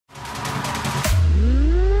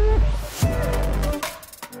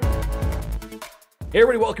Hey,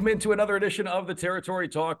 everybody, welcome into another edition of the Territory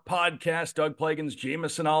Talk podcast. Doug Plagans,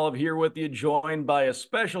 Jamison Olive here with you, joined by a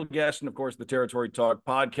special guest, and of course, the Territory Talk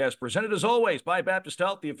podcast, presented as always by Baptist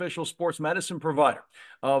Health, the official sports medicine provider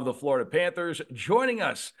of the Florida Panthers. Joining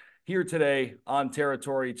us here today on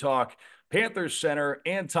Territory Talk, Panthers center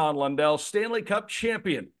Anton Lundell, Stanley Cup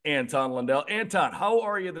champion Anton Lundell. Anton, how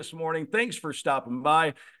are you this morning? Thanks for stopping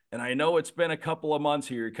by. And I know it's been a couple of months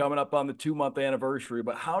here, coming up on the 2-month anniversary,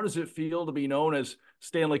 but how does it feel to be known as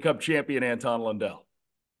Stanley Cup champion Anton Lundell?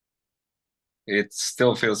 It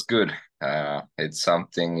still feels good. It's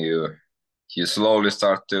something you slowly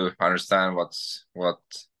start to understand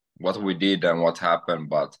what we did and what happened.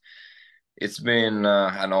 But it's been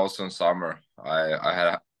an awesome summer.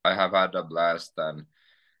 I have had a blast, and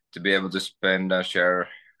to be able to spend and share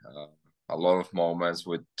uh, a lot of moments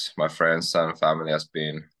with my friends and family has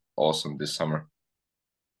been awesome this summer.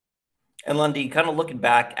 And Lundy, kind of looking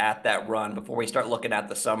back at that run before we start looking at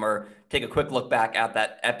the summer, take a quick look back at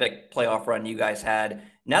that epic playoff run you guys had.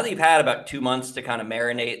 Now that you've had about 2 months to kind of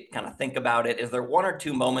marinate, kind of think about it, is there one or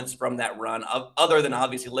two moments from that run, other than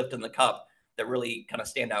obviously lifting the cup, that really kind of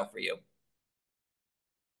stand out for you?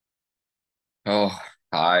 Oh,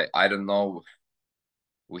 I don't know.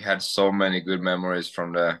 We had so many good memories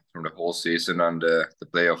from the whole season and the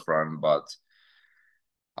playoff run, but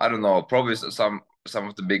I don't know, probably some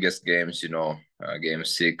of the biggest games, Game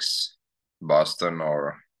 6, Boston,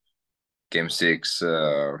 or Game 6,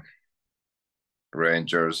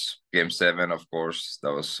 Rangers, Game 7, of course,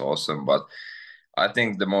 that was awesome. But I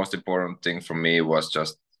think the most important thing for me was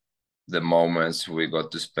just the moments we got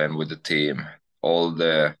to spend with the team, all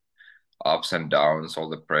the ups and downs, all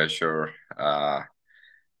the pressure. I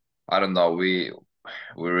don't know, we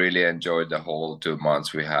really enjoyed the whole 2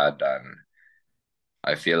 months we had, and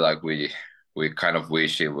I feel like we kind of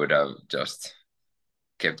wish it would have just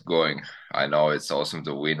kept going. I know it's awesome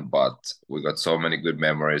to win, but we got so many good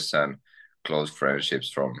memories and close friendships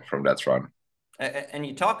from that run. And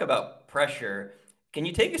you talk about pressure. Can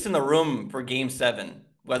you take us in the room for Game 7,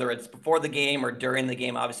 whether it's before the game or during the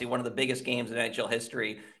game? Obviously, one of the biggest games in NHL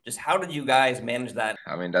history. Just how did you guys manage that?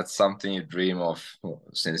 I mean, that's something you dream of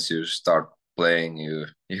since you start playing. You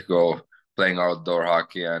go playing outdoor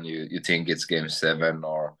hockey and you think it's game 7,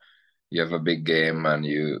 or you have a big game, and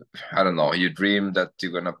I don't know, you dream that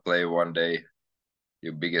you're gonna play one day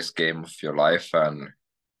your biggest game of your life, and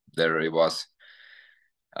there it was.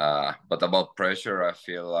 But about pressure, I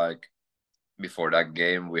feel like before that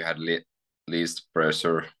game we had least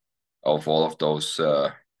pressure of all of those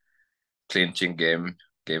clinching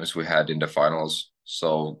games we had in the finals.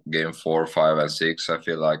 So game 4, 5, and 6, I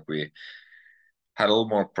feel like we had a little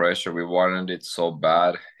more pressure. We wanted it so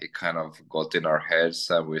bad, it kind of got in our heads,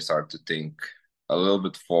 and we started to think a little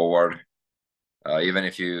bit forward. Even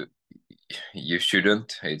if you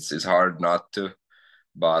shouldn't, it's hard not to.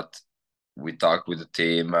 But we talked with the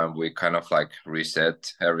team, and we kind of like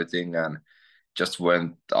reset everything and just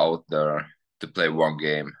went out there to play one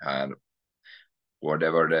game, and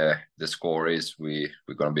whatever the score is, we're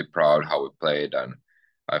gonna be proud how we played. And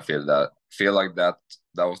I feel like that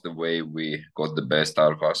was the way we got the best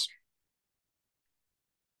out of us.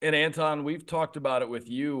 And Anton, we've talked about it with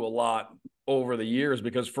you a lot over the years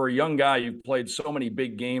because for a young guy, you've played so many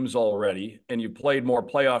big games already, and you've played more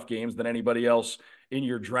playoff games than anybody else in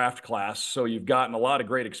your draft class. So you've gotten a lot of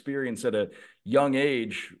great experience at a young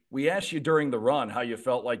age. We asked you during the run how you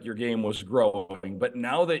felt like your game was growing, but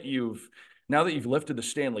now that you've lifted the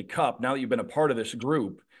Stanley Cup, now that you've been a part of this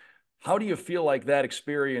group, how do you feel like that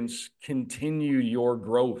experience continued your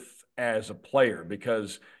growth as a player?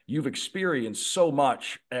 Because you've experienced so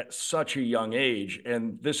much at such a young age,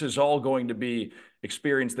 and this is all going to be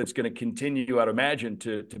experience that's going to continue, I'd imagine,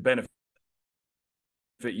 to benefit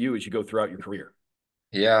you as you go throughout your career.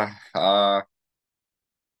 Yeah,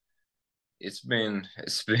 it's been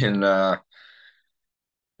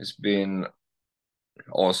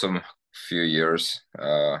awesome few years.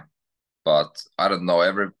 But I don't know,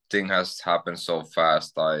 everything has happened so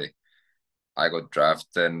fast. I got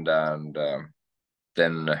drafted, and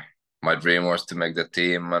then my dream was to make the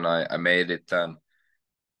team, and I made it. And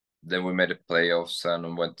then we made the playoffs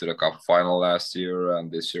and went to the cup final last year,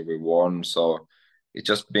 and this year we won. So it's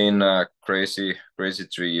just been a crazy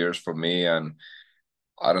 3 years for me. And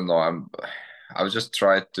I don't know, I've just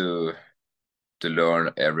tried to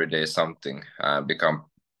learn every day something and become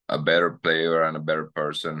a better player and a better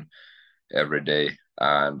person every day.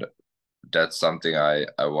 And that's something I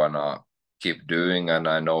wanna keep doing. And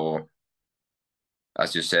I know,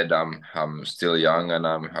 as you said, I'm still young, and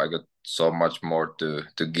I got so much more to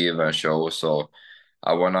give and show. So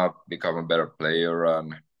I wanna become a better player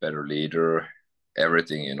and better leader,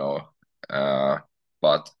 everything,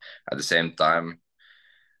 but at the same time,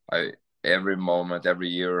 I every moment, every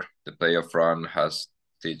year, the playoff run has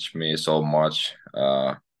teach me so much.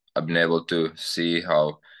 I've been able to see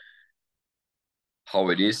how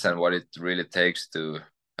it is and what it really takes to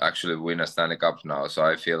actually win a Stanley Cup now. So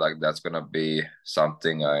I feel like that's gonna be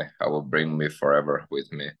something I will bring me forever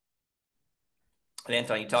with me. And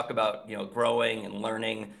Anton, you talk about, growing and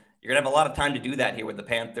learning. You're gonna have a lot of time to do that here with the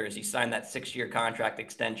Panthers. You signed that 6-year contract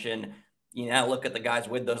extension. You now look at the guys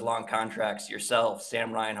with those long contracts, yourself,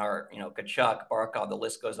 Sam Reinhart, Kachuk, Barkov, the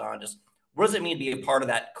list goes on. Just what does it mean to be a part of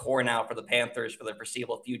that core now for the Panthers for the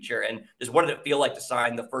foreseeable future? And just what did it feel like to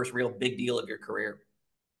sign the first real big deal of your career?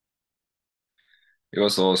 It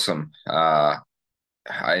was awesome. I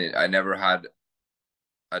never had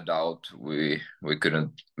a doubt we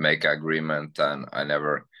couldn't make an agreement, and I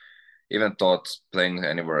never even thought playing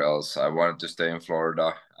anywhere else. I wanted to stay in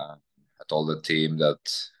Florida. I told the team that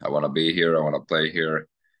I want to be here. I want to play here,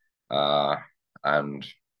 and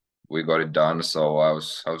we got it done. So I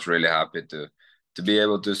was really happy to be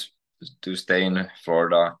able to stay in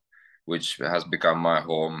Florida, which has become my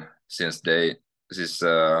home since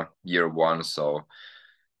year one. So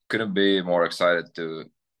couldn't be more excited to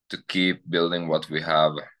keep building what we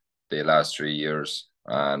have the last 3 years,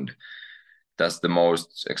 and that's the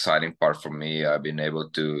most exciting part for me. I've been able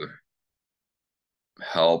to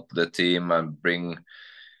help the team and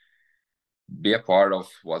be a part of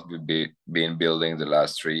what been building the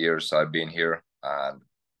last 3 years I've been here. And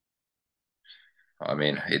I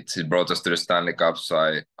mean, it brought us to the Stanley Cup, so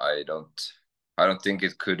I don't think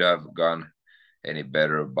it could have gone any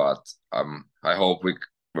better. But I hope we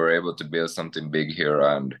were able to build something big here,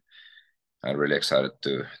 and I'm really excited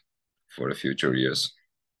for the future years.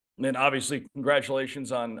 And obviously,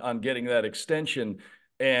 congratulations on getting that extension.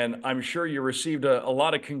 And I'm sure you received a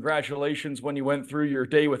lot of congratulations when you went through your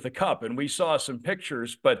day with the cup. And we saw some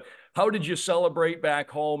pictures, but how did you celebrate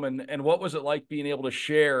back home? And what was it like being able to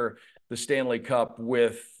share the Stanley Cup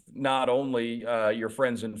with not only your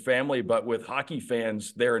friends and family, but with hockey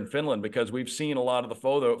fans there in Finland? Because we've seen a lot of the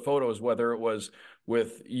photos, whether it was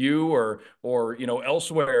with you or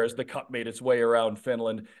elsewhere as the cup made its way around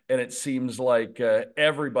Finland, and it seems like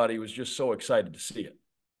everybody was just so excited to see it.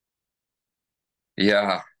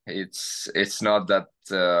 Yeah, it's not that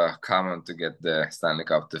common to get the Stanley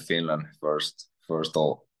Cup to Finland first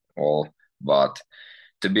all, but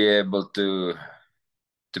to be able to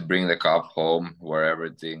bring the cup home where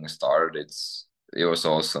everything started, it was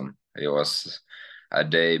awesome. It was a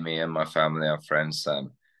day me and my family and friends,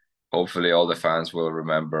 and hopefully all the fans will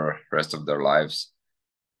remember rest of their lives.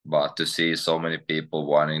 But to see so many people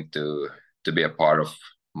wanting to be a part of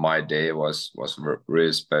my day was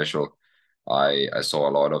really special. I saw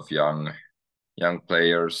a lot of young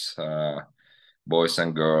players, boys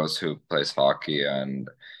and girls who plays hockey, and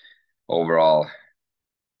overall,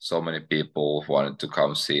 so many people wanted to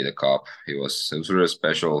come see the cup. It was really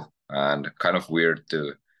special and kind of weird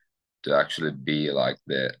to actually be like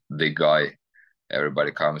the guy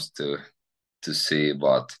everybody comes to see,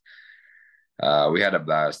 but we had a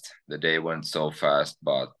blast. The day went so fast,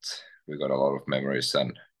 but we got a lot of memories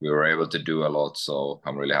and we were able to do a lot. So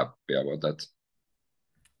I'm really happy about that.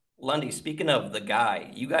 Lundy, speaking of the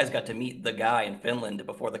guy, you guys got to meet the guy in Finland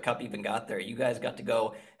before the cup even got there. You guys got to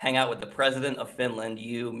go hang out with the president of Finland,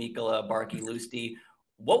 you, Mikola Barkki-Lusti.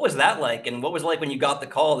 What was that like? And what was it like when you got the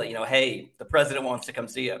call that, hey, the president wants to come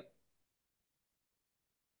see you?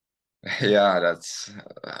 Yeah, that's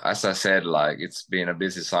as I said, like it's been a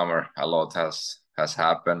busy summer. A lot has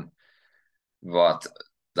happened, but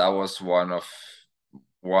that was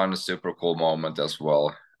one super cool moment as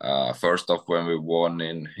well. First off, when we won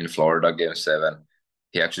in Florida Game 7,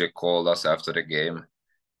 he actually called us after the game.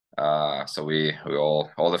 So we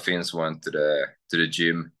all the Finns went to the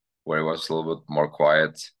gym where it was a little bit more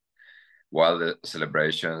quiet while the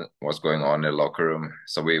celebration was going on in the locker room.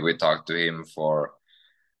 So we talked to him for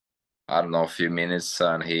I don't know a few minutes,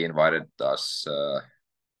 and he invited us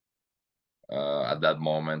at that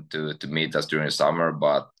moment to meet us during the summer.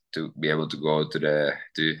 But to be able to go to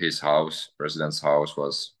his house, president's house,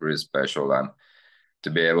 was really special, and to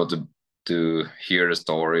be able to hear the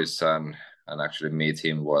stories and actually meet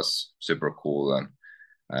him was super cool, and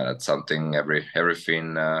it's something every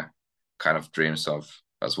Finn kind of dreams of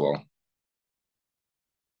as well.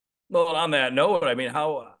 Well, on that note, I mean,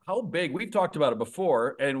 how big, we've talked about it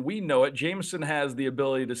before, and we know it. Jameson has the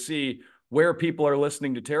ability to see where people are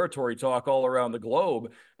listening to Territory Talk all around the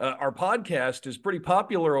globe. Our podcast is pretty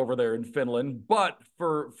popular over there in Finland, but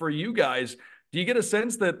for you guys, Do you get a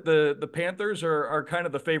sense that the Panthers are kind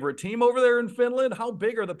of the favorite team over there in Finland? How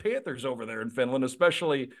big are the Panthers over there in Finland,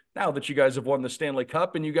 especially now that you guys have won the Stanley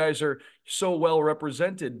Cup and you guys are so well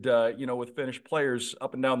represented, with Finnish players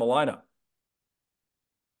up and down the lineup?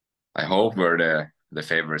 I hope we're the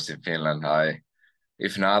favorites in Finland.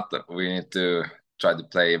 If not, we need to try to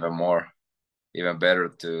play even more, even better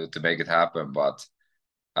to make it happen. But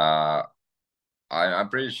uh, I'm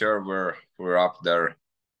pretty sure we're up there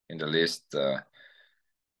in the list.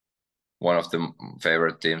 One of the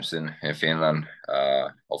favorite teams in Finland.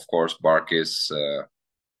 Of course, Barkey's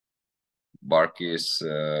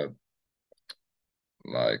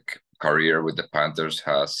like career with the Panthers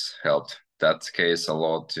has helped that case a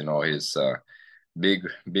lot. He's a big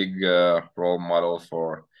role model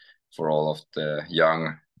for all of the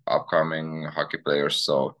young upcoming hockey players.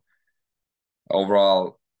 So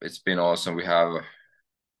overall, it's been awesome. We have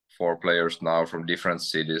 4 players now from different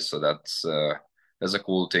cities, so that's a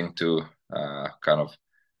cool thing to kind of.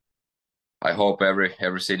 I hope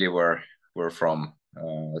every city where we're from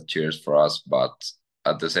cheers for us, but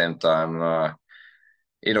at the same time,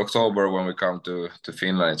 in October when we come to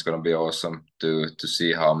Finland, it's going to be awesome to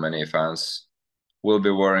see how many fans will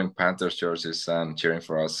be wearing Panthers jerseys and cheering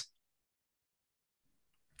for us.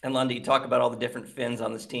 And Lundy, you talk about all the different Finns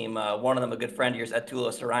on this team. One of them, a good friend of yours,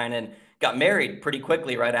 Tuula Sarainen, got married pretty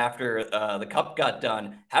quickly right after the Cup got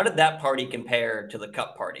done. How did that party compare to the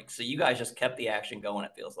Cup party? So you guys just kept the action going,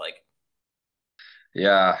 it feels like.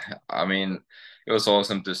 Yeah, I mean, it was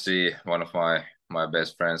awesome to see one of my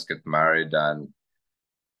best friends get married and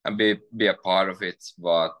be a part of it.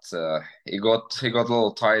 But he got a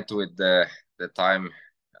little tight with the time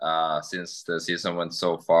since the season went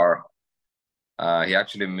so far. He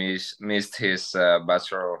actually missed his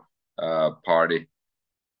bachelor party,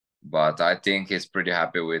 but I think he's pretty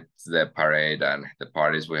happy with the parade and the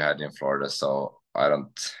parties we had in Florida. So I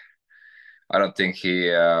don't think he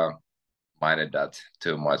minded that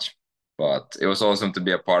too much. But it was awesome to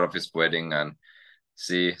be a part of his wedding and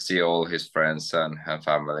see all his friends and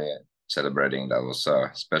family celebrating. That was a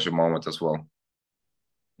special moment as well.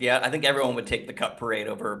 Yeah, I think everyone would take the Cup parade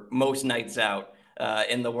over most nights out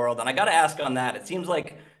in the world. And I got to ask on that. It seems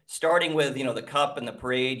like starting with the Cup and the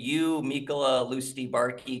parade, you, Mikkola, Lusti,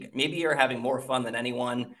 Barkey, maybe you're having more fun than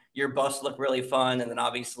anyone. Your bus looked really fun, and then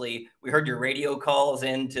obviously we heard your radio calls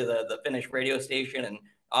into the Finnish radio station, and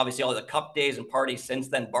obviously all the Cup days and parties since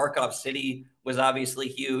then. Barkov City was obviously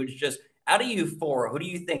huge. Just out of you four, who do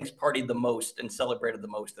you think's partied the most and celebrated the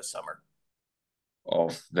most this summer?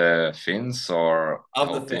 Of the Finns or the Of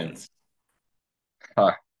the whole team? Finns.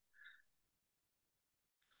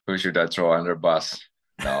 Who should I throw under bus?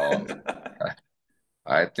 No,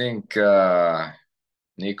 I think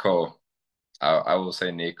Nico. I will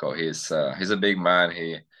say Nico. He's a big man.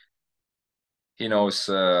 He knows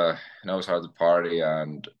how to party,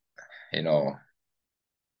 and you know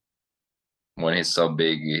when he's so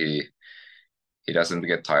big, he doesn't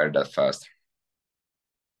get tired that fast.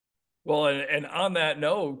 Well, and on that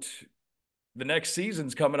note, the next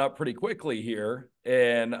season's coming up pretty quickly here,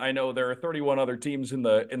 and I know there are 31 other teams in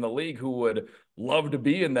the league who would love to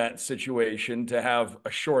be in that situation to have a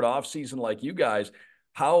short off season like you guys.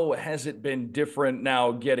 How has it been different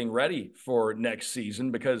now getting ready for next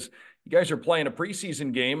season? Because you guys are playing a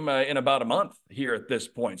preseason game in about a month here at this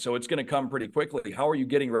point, so it's going to come pretty quickly. How are you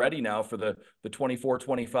getting ready now for the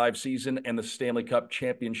 24-25 season and the Stanley Cup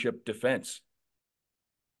championship defense?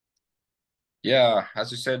 Yeah,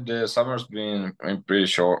 as you said, the summer's been pretty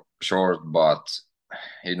short, but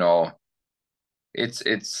you know it's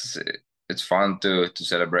it's fun to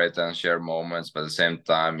celebrate and share moments, but at the same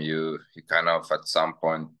time, you kind of at some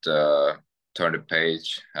point turn the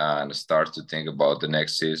page and start to think about the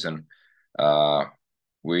next season. Uh,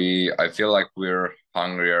 I feel like we're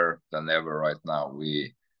hungrier than ever right now.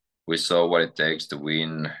 We saw what it takes to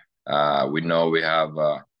win. We know we have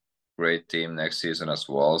a great team next season as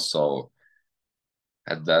well. So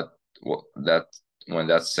at that when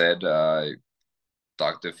that's said, I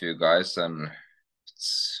talked to a few guys and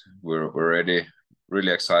we're ready,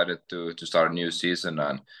 really excited to start a new season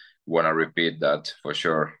and want to repeat that for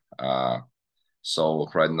sure. So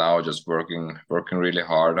right now, just working really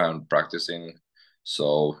hard and practicing,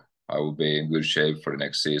 so I will be in good shape for the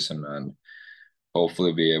next season and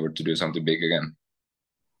hopefully be able to do something big again.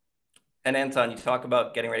 And Anton, you talk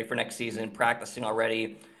about getting ready for next season, practicing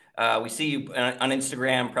already. We see you on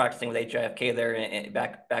Instagram practicing with HIFK there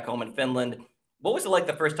back home in Finland. What was it like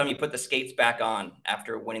the first time you put the skates back on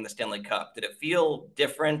after winning the Stanley Cup? Did it feel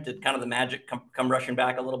different? Did kind of the magic come rushing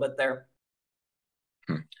back a little bit there?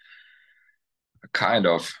 Kind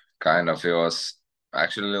of. It was.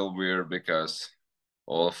 actually a little weird because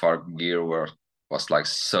all of our gear was like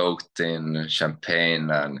soaked in champagne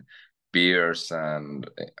and beers, and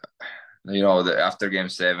after game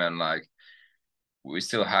 7, like we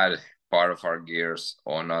still had part of our gears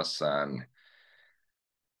on us, and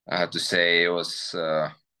I have to say it was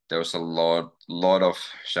there was a lot of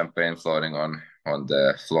champagne floating on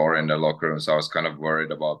the floor in the locker room. So I was kind of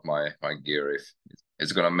worried about my gear, if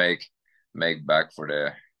it's gonna make back for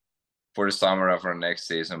the summer of our next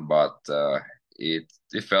season. But it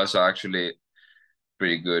felt actually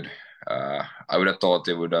pretty good. I would have thought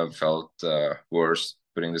it would have felt worse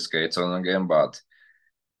putting the skates on again, but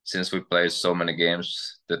since we played so many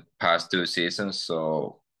games the past 2 seasons,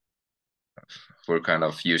 so we're kind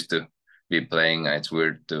of used to be playing, and it's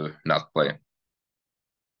weird to not play.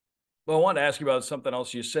 Well, I want to ask you about something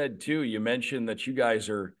else you said too. You mentioned that you guys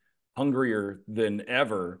are hungrier than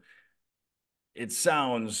ever. It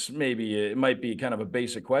sounds, maybe it might be kind of a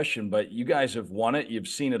basic question, but you guys have won it. You've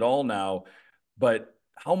seen it all now. But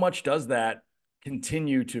how much does that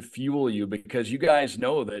continue to fuel you? Because you guys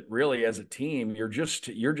know that really as a team, you're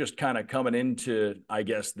just kind of coming into, I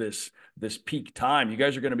guess, this peak time. You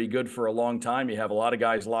guys are going to be good for a long time. You have a lot of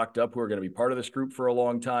guys locked up who are going to be part of this group for a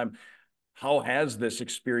long time. How has this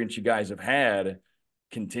experience you guys have had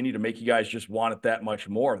continue to make you guys just want it that much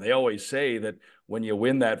more? They always say that when you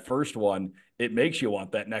win that first one, it makes you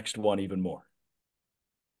want that next one even more.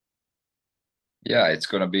 Yeah, it's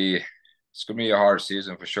gonna be a hard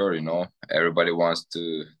season for sure. Everybody wants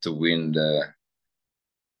to win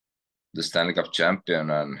the Stanley Cup champion,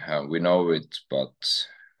 and we know it, but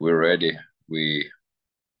we're ready. We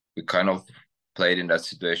kind of played in that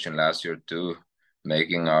situation last year too,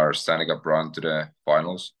 making our Stanley Cup run to the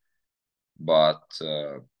finals. But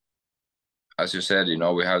as you said,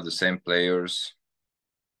 we have the same players,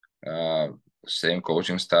 uh, same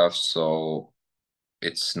coaching staff, so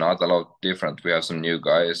it's not a lot different. We have some new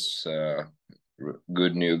guys,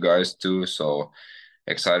 good new guys too. So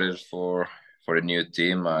excited for the new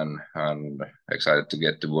team, and excited to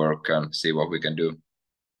get to work and see what we can do.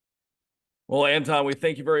 Well, Anton, we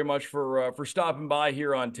thank you very much for stopping by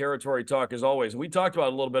here on Territory Talk as always. And we talked about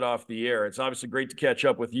it a little bit off the air. It's obviously great to catch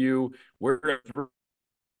up with you. We're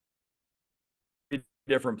in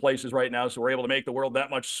different places right now, so we're able to make the world that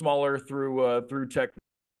much smaller through technology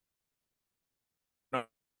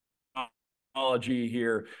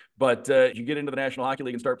here. But you get into the National Hockey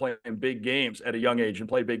League and start playing big games at a young age and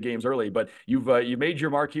play big games early. But you've made your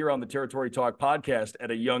mark here on the Territory Talk podcast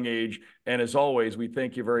at a young age. And as always, we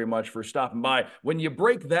thank you very much for stopping by. When you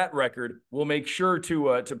break that record, we'll make sure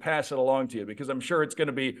to pass it along to you, because I'm sure it's going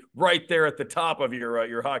to be right there at the top of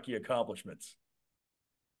your hockey accomplishments.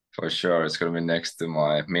 For sure, it's going to be next to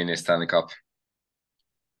my mini Stanley Cup.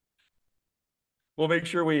 We'll make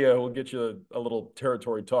sure we'll get you a little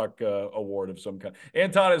Territory Talk award of some kind.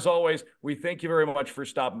 Anton, as always, we thank you very much for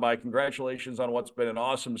stopping by. Congratulations on what's been an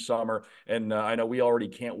awesome summer. And I know we already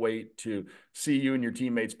can't wait to see you and your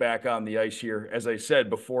teammates back on the ice here, as I said,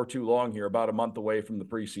 before too long here, about a month away from the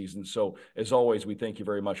preseason. So as always, we thank you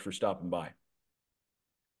very much for stopping by.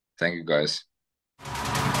 Thank you, guys.